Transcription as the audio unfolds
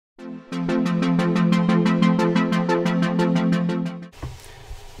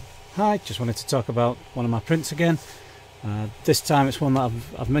Hi, just wanted to talk about one of my prints again. This time it's one that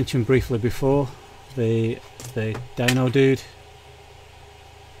I've mentioned briefly before, the Dino Dude.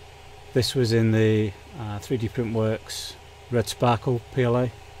 This was in the 3D Printworks Red Sparkle PLA.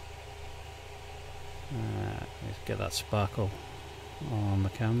 Let's get that sparkle on the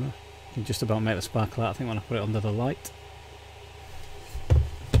camera. You can just about make the sparkle out, I think, when I put it under the light.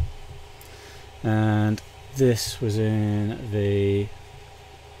 And this was in the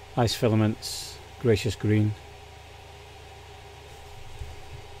Ice Filaments Gracious Green.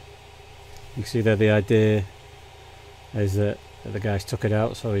 You can see there the idea is that the guys took it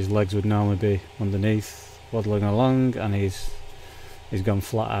out so his legs would normally be underneath, waddling along, and he's gone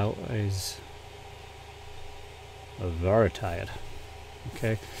flat out. He's very tired.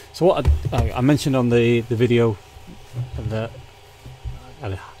 Okay, so what I mentioned on the video that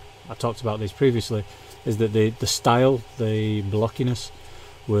I talked about these previously is that the style, the blockiness,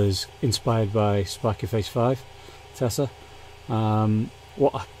 was inspired by Sparky Face 5 Tessa.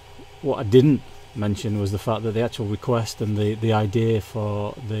 What I didn't mention was the fact that the actual request and the idea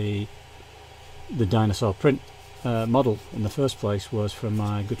for the dinosaur print model in the first place was from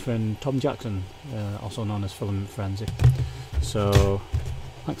my good friend Tom Jackson, also known as Filament Frenzy. So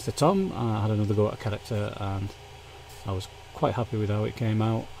thanks to Tom, I had another go at a character and I was quite happy with how it came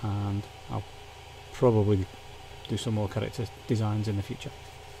out, and I'll probably do some more character designs in the future.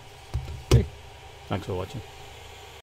 Okay. Thanks for watching.